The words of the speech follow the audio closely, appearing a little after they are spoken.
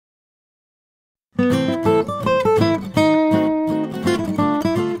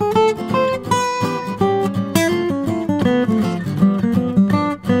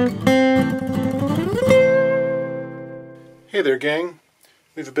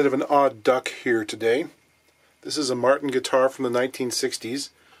We have a bit of an odd duck here today. This is a Martin guitar from the 1960s,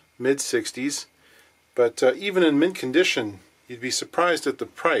 mid-60s, but even in mint condition, you'd be surprised at the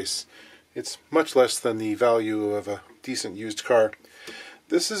price. It's much less than the value of a decent used car.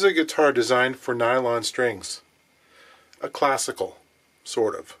 This is a guitar designed for nylon strings. A classical,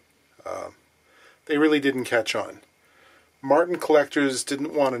 sort of. They really didn't catch on. Martin collectors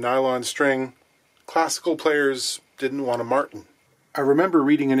didn't want a nylon string. Classical players didn't want a Martin. I remember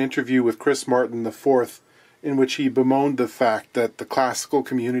reading an interview with Chris Martin IV in which he bemoaned the fact that the classical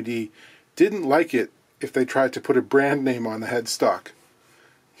community didn't like it if they tried to put a brand name on the headstock.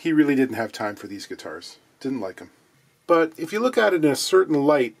 He really didn't have time for these guitars. Didn't like them. But if you look at it in a certain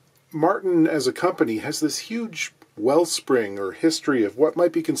light, Martin as a company has this huge wellspring or history of what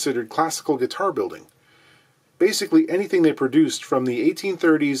might be considered classical guitar building. Basically anything they produced from the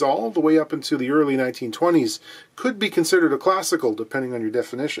 1830s all the way up into the early 1920s could be considered a classical, depending on your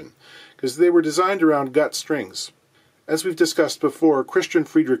definition, because they were designed around gut strings. As we've discussed before, Christian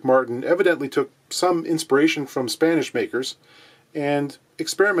Friedrich Martin evidently took some inspiration from Spanish makers and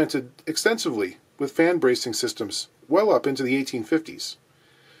experimented extensively with fan bracing systems well up into the 1850s.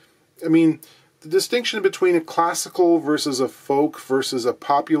 I mean, the distinction between a classical versus a folk versus a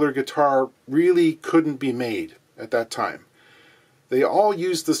popular guitar really couldn't be made at that time. They all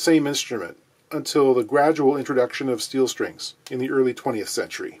used the same instrument until the gradual introduction of steel strings in the early 20th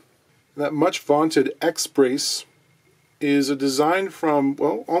century. That much vaunted X-Brace is a design from,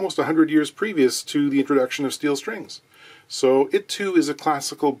 well, almost 100 years previous to the introduction of steel strings. So it too is a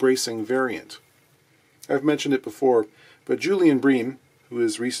classical bracing variant. I've mentioned it before, but Julian Bream, who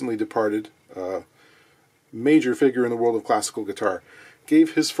has recently departed, a major figure in the world of classical guitar,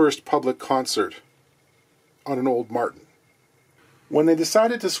 gave his first public concert on an old Martin. When they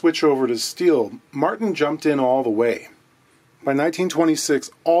decided to switch over to steel, Martin jumped in all the way. By 1926,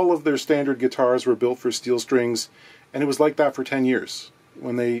 all of their standard guitars were built for steel strings, and it was like that for 10 years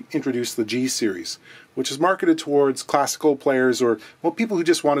when they introduced the G series, which is marketed towards classical players or, well, people who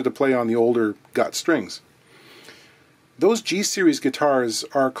just wanted to play on the older gut strings. Those G-series guitars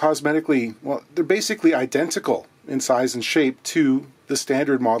are cosmetically, well, they're basically identical in size and shape to the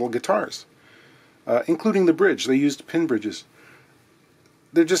standard model guitars, including the bridge. They used pin bridges.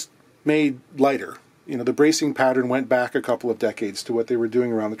 They're just made lighter. You know, the bracing pattern went back a couple of decades to what they were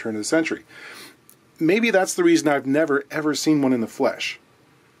doing around the turn of the century. Maybe that's the reason I've never, ever seen one in the flesh.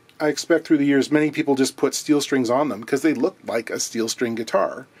 I expect through the years many people just put steel strings on them because they look like a steel string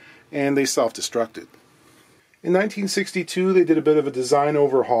guitar, and they self-destructed. In 1962, they did a bit of a design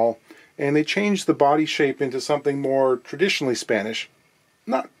overhaul, and they changed the body shape into something more traditionally Spanish.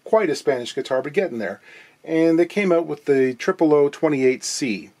 Not quite a Spanish guitar, but getting there. And they came out with the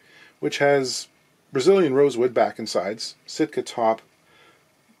 0028C, which has Brazilian rosewood back and sides, Sitka top,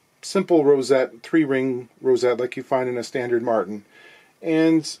 simple rosette, 3-ring rosette like you find in a standard Martin,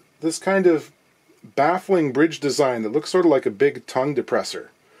 and this kind of baffling bridge design that looks sort of like a big tongue depressor.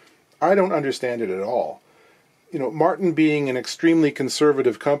 I don't understand it at all. You know, Martin being an extremely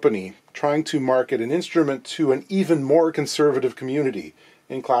conservative company, trying to market an instrument to an even more conservative community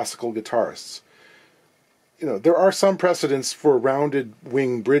in classical guitarists. You know, there are some precedents for rounded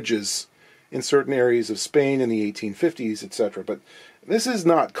wing bridges in certain areas of Spain in the 1850s, etc., but this is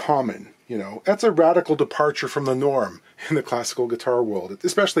not common, you know. That's a radical departure from the norm in the classical guitar world,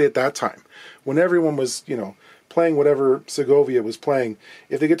 especially at that time, when everyone was, you know, playing whatever Segovia was playing.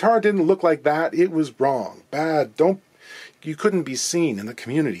 If the guitar didn't look like that, it was wrong, bad. You couldn't be seen in the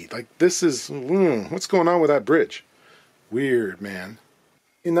community. Like, this is, what's going on with that bridge? Weird, man.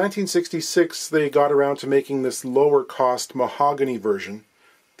 In 1966, they got around to making this lower cost mahogany version,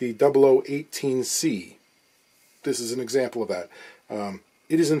 the 0018C. This is an example of that.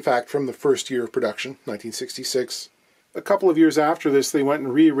 It is in fact from the first year of production, 1966. A couple of years after this, they went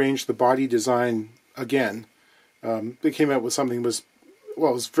and rearranged the body design again. They came out with something that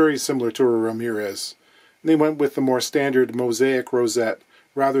was very similar to a Ramirez. And they went with the more standard mosaic rosette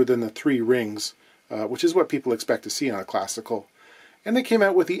rather than the 3 rings, which is what people expect to see on a classical. And they came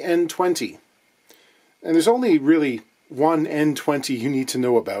out with the N20. And there's only really one N20 you need to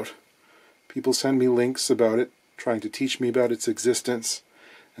know about. People send me links about it, trying to teach me about its existence,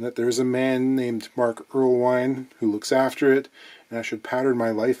 and that there's a man named Mark Erlewine who looks after it, and I should pattern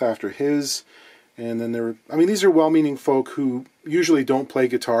my life after his. And then these are well-meaning folk who usually don't play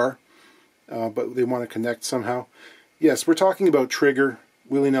guitar, but they want to connect somehow. Yes, we're talking about Trigger,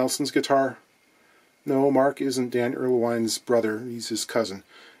 Willie Nelson's guitar. No, Mark isn't Dan Erlewine's brother, he's his cousin.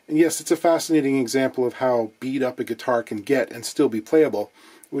 And yes, it's a fascinating example of how beat up a guitar can get and still be playable,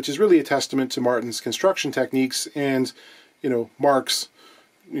 which is really a testament to Martin's construction techniques and, you know, Mark's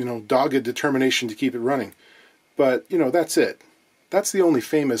dogged determination to keep it running. But, that's it. That's the only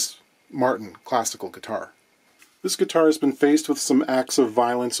famous Martin classical guitar. This guitar has been faced with some acts of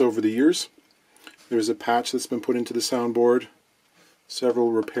violence over the years. There's a patch that's been put into the soundboard,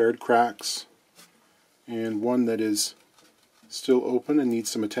 several repaired cracks, and one that is still open and needs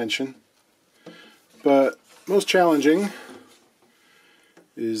some attention. But most challenging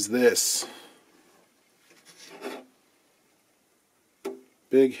is this.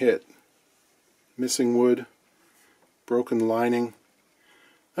 Big hit. Missing wood, broken lining.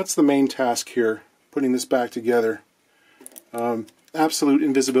 That's the main task here, putting this back together. Absolute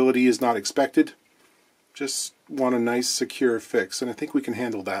invisibility is not expected. Just want a nice secure fix, and I think we can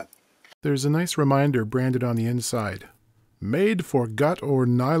handle that. There's a nice reminder branded on the inside. Made for gut or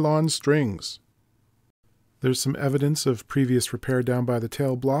nylon strings. There's some evidence of previous repair down by the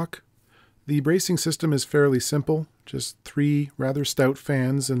tail block. The bracing system is fairly simple, just 3 rather stout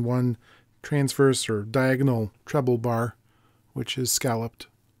fans and 1 transverse or diagonal treble bar, which is scalloped.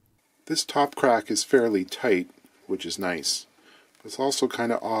 This top crack is fairly tight, which is nice. It's also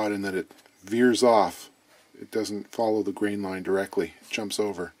kind of odd in that it veers off. It doesn't follow the grain line directly. It jumps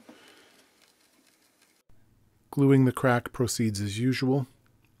over. Gluing the crack proceeds as usual.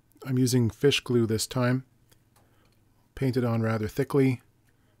 I'm using fish glue this time. Paint it on rather thickly,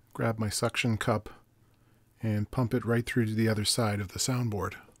 grab my suction cup, and pump it right through to the other side of the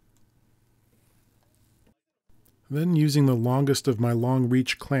soundboard. Then, using the longest of my long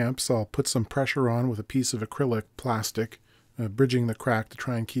reach clamps, I'll put some pressure on with a piece of acrylic plastic, bridging the crack to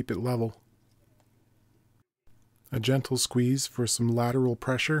try and keep it level. A gentle squeeze for some lateral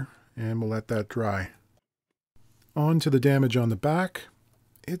pressure, and we'll let that dry. On to the damage on the back.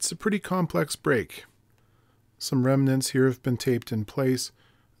 It's a pretty complex break. Some remnants here have been taped in place.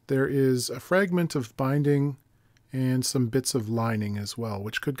 There is a fragment of binding and some bits of lining as well,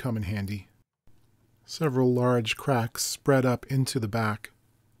 which could come in handy. Several large cracks spread up into the back.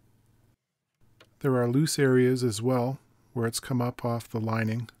 There are loose areas as well, where it's come up off the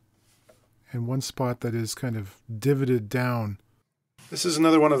lining, and one spot that is kind of divoted down. This is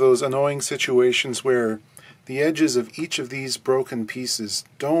another one of those annoying situations where the edges of each of these broken pieces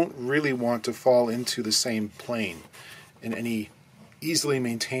don't really want to fall into the same plane in any easily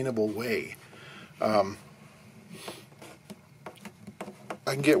maintainable way. I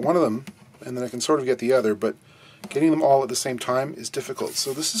can get one of them, and then I can sort of get the other, but getting them all at the same time is difficult.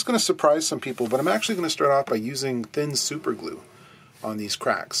 So this is going to surprise some people, but I'm actually going to start off by using thin super glue on these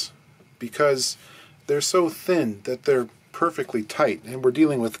cracks, because they're so thin that they're perfectly tight, and we're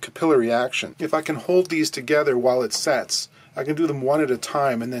dealing with capillary action. If I can hold these together while it sets, I can do them one at a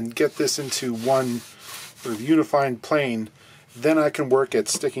time and then get this into one sort of unified plane. Then I can work at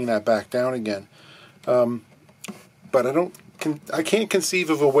sticking that back down again. But I can't conceive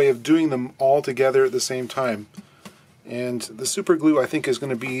of a way of doing them all together at the same time. And the super glue, I think, is going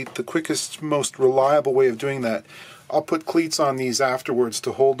to be the quickest, most reliable way of doing that. I'll put cleats on these afterwards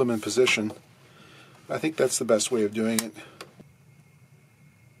to hold them in position. I think that's the best way of doing it.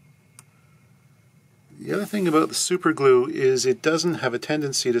 The other thing about the super glue is it doesn't have a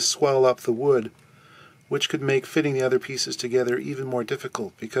tendency to swell up the wood, which could make fitting the other pieces together even more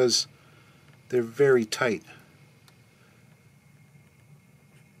difficult because they're very tight.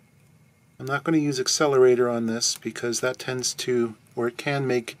 I'm not going to use accelerator on this because that tends to, or it can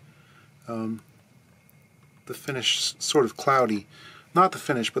make the finish sort of cloudy. Not the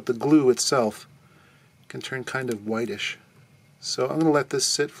finish, but the glue itself can turn kind of whitish. So I'm going to let this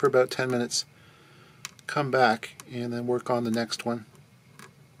sit for about 10 minutes, come back, and then work on the next one.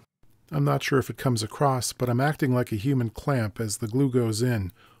 I'm not sure if it comes across, but I'm acting like a human clamp as the glue goes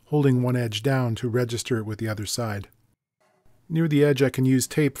in, holding one edge down to register it with the other side. Near the edge I can use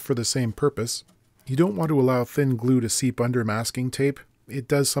tape for the same purpose. You don't want to allow thin glue to seep under masking tape. It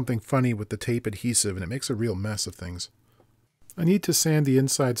does something funny with the tape adhesive and it makes a real mess of things. I need to sand the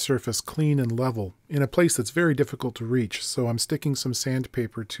inside surface clean and level in a place that's very difficult to reach, so I'm sticking some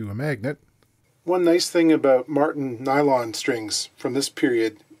sandpaper to a magnet. One nice thing about Martin nylon strings from this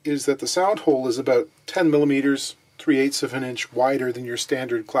period is that the sound hole is about 10 millimeters, 3/8 of an inch wider than your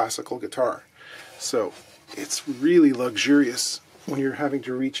standard classical guitar. So it's really luxurious when you're having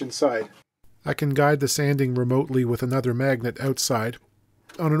to reach inside. I can guide the sanding remotely with another magnet outside.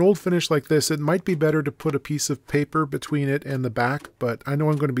 On an old finish like this, it might be better to put a piece of paper between it and the back, but I know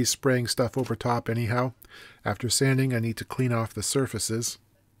I'm going to be spraying stuff over top anyhow. After sanding, I need to clean off the surfaces.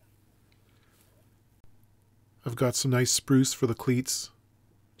 I've got some nice spruce for the cleats.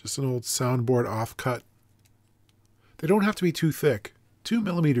 Just an old soundboard offcut. They don't have to be too thick. 2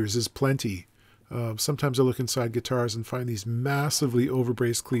 millimeters is plenty. Sometimes I look inside guitars and find these massively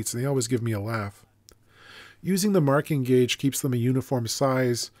overbraced cleats, and they always give me a laugh. Using the marking gauge keeps them a uniform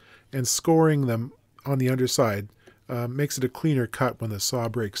size, and scoring them on the underside makes it a cleaner cut when the saw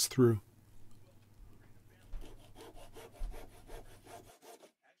breaks through.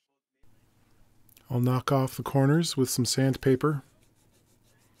 I'll knock off the corners with some sandpaper.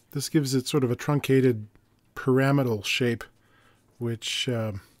 This gives it sort of a truncated pyramidal shape, which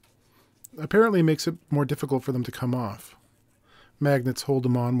apparently makes it more difficult for them to come off. Magnets hold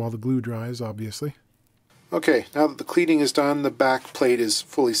them on while the glue dries, obviously. Okay, now that the cleating is done, the back plate is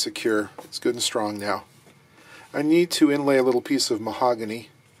fully secure. It's good and strong now. I need to inlay a little piece of mahogany,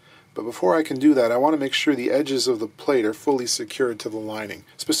 but before I can do that, I want to make sure the edges of the plate are fully secured to the lining,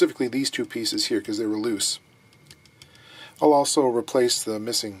 specifically these two pieces here because they were loose. I'll also replace the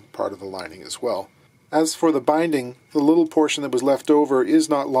missing part of the lining as well. As for the binding, the little portion that was left over is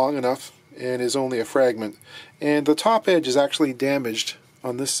not long enough and is only a fragment, and the top edge is actually damaged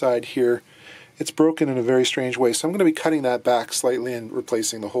on this side here. It's broken in a very strange way, so I'm going to be cutting that back slightly and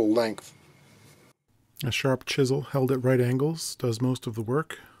replacing the whole length. A sharp chisel held at right angles does most of the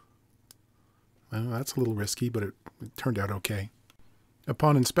work. Well, that's a little risky, but it turned out okay.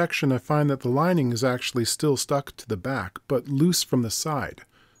 Upon inspection, I find that the lining is actually still stuck to the back, but loose from the side.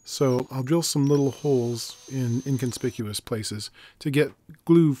 So I'll drill some little holes in inconspicuous places to get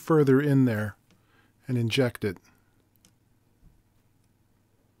glue further in there and inject it.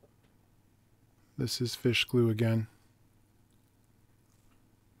 This is fish glue again.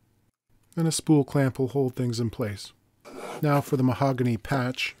 And a spool clamp will hold things in place. Now for the mahogany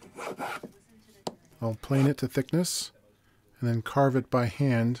patch. I'll plane it to thickness and then carve it by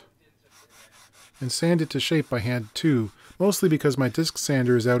hand and sand it to shape by hand too, mostly because my disc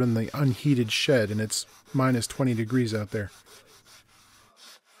sander is out in the unheated shed and it's minus 20 degrees out there.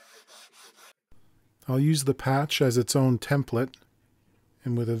 I'll use the patch as its own template,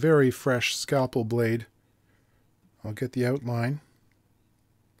 and with a very fresh scalpel blade I'll get the outline.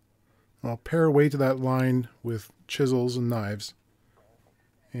 I'll pare away to that line with chisels and knives,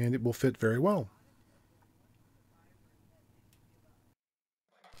 and it will fit very well.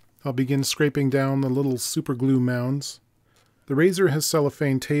 I'll begin scraping down the little super glue mounds. The razor has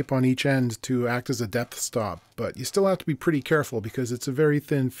cellophane tape on each end to act as a depth stop, but you still have to be pretty careful because it's a very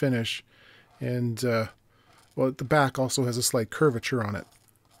thin finish, and well, the back also has a slight curvature on it.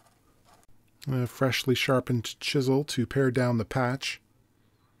 A freshly sharpened chisel to pare down the patch.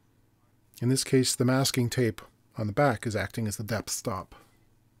 In this case, the masking tape on the back is acting as the depth stop.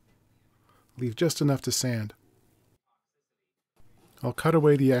 Leave just enough to sand. I'll cut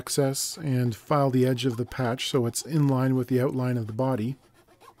away the excess and file the edge of the patch so it's in line with the outline of the body.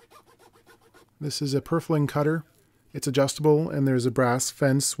 This is a purfling cutter. It's adjustable, and there's a brass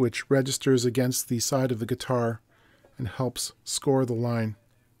fence which registers against the side of the guitar and helps score the line.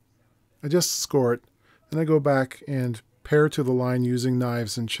 I just score it, then I go back and pare to the line using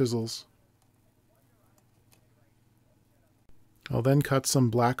knives and chisels. I'll then cut some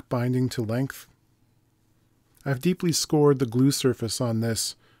black binding to length. I've deeply scored the glue surface on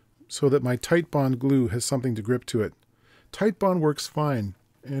this so that my Titebond glue has something to grip to it. Titebond works fine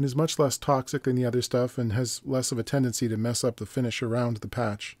and is much less toxic than the other stuff and has less of a tendency to mess up the finish around the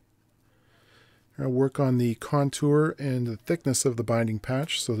patch. I'll work on the contour and the thickness of the binding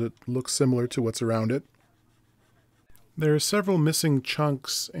patch so that it looks similar to what's around it. There are several missing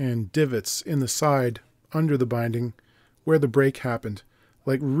chunks and divots in the side under the binding where the break happened.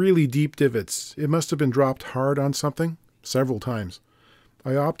 Like really deep divots. It must have been dropped hard on something several times.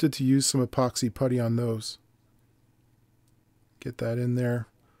 I opted to use some epoxy putty on those. Get that in there.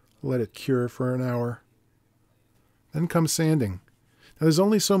 Let it cure for an hour. Then comes sanding. Now there's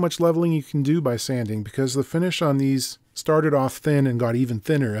only so much leveling you can do by sanding because the finish on these started off thin and got even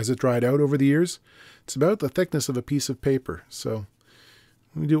thinner as it dried out over the years. It's about the thickness of a piece of paper, so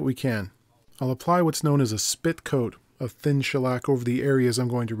we do what we can. I'll apply what's known as a spit coat of thin shellac over the areas I'm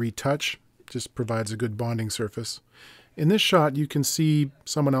going to retouch. Just provides a good bonding surface. In this shot you can see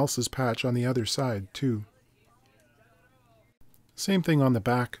someone else's patch on the other side too. Same thing on the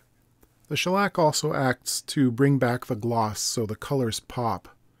back. The shellac also acts to bring back the gloss so the colors pop,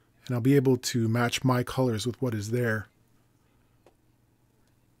 and I'll be able to match my colors with what is there.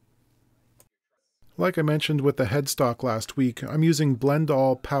 Like I mentioned with the headstock last week, I'm using Blend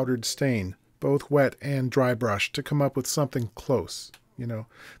All powdered stain, both wet and dry brush, to come up with something close. You know,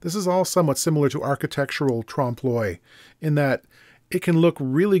 this is all somewhat similar to architectural trompe l'oeil in that it can look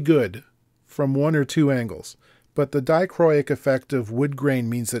really good from one or two angles, But the dichroic effect of wood grain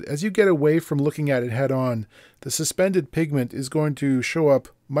means that as you get away from looking at it head on, the suspended pigment is going to show up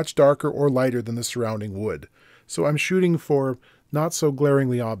much darker or lighter than the surrounding wood. So I'm shooting for not so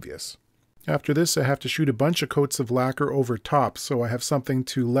glaringly obvious. After this, I have to shoot a bunch of coats of lacquer over top so I have something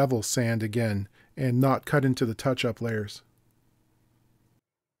to level sand again and not cut into the touch-up layers.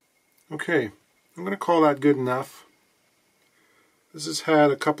 Okay, I'm going to call that good enough. This has had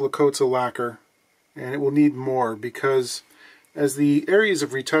a couple of coats of lacquer, and it will need more because as the areas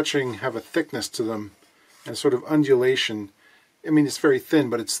of retouching have a thickness to them and sort of undulation, I mean it's very thin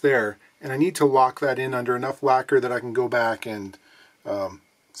but it's there, and I need to lock that in under enough lacquer that I can go back and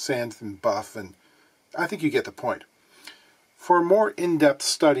sand and buff, and I think you get the point. For more in-depth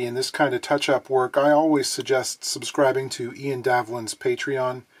study in this kind of touch-up work, I always suggest subscribing to Ian Davlin's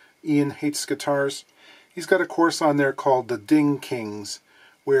Patreon. Ian Hates Guitars. He's got a course on there called The Ding Kings,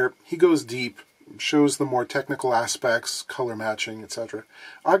 where he goes deep, shows the more technical aspects, color matching, etc.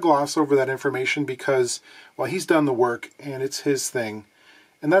 I gloss over that information because, well, he's done the work and it's his thing.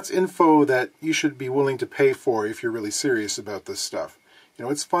 And that's info that you should be willing to pay for if you're really serious about this stuff. You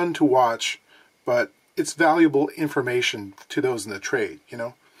know, it's fun to watch, but it's valuable information to those in the trade, you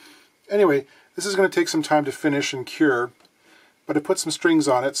know. Anyway, this is going to take some time to finish and cure, but I put some strings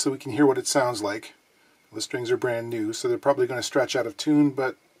on it so we can hear what it sounds like. The strings are brand new, so they're probably going to stretch out of tune,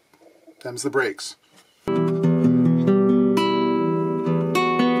 but them's the breaks.